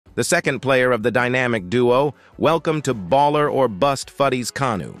The second player of the dynamic duo, welcome to Baller or Bust Futties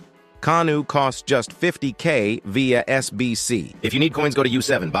Kanu. Kanu costs just 50k via SBC. If you need coins, go to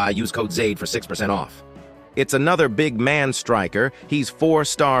U7, use code ZADE for 6% off. It's another big man striker. He's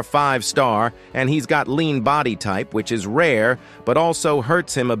 4-star, 5-star, and he's got lean body type, which is rare, but also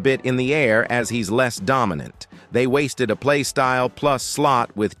hurts him a bit in the air as he's less dominant. They wasted a playstyle plus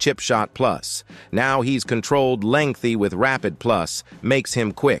slot with chip shot plus. Now he's controlled lengthy with rapid plus, makes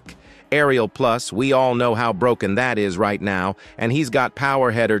him quick. Aerial plus, we all know how broken that is right now, and he's got power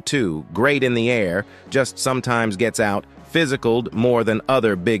header too, great in the air, just sometimes gets out, physicaled more than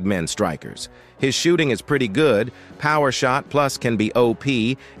other big men strikers. His shooting is pretty good, power shot plus can be OP,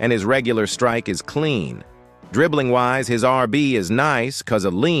 and his regular strike is clean. Dribbling-wise, his RB is nice, cause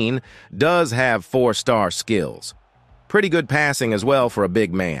of lean, does have 4-star skills. Pretty good passing as well for a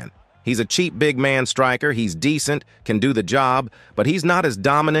big man. He's a cheap big man striker, he's decent, can do the job, but he's not as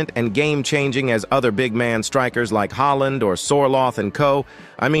dominant and game-changing as other big man strikers like Holland or Sorloth and co.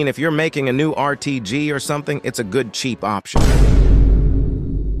 I mean, if you're making a new RTG or something, it's a good cheap option.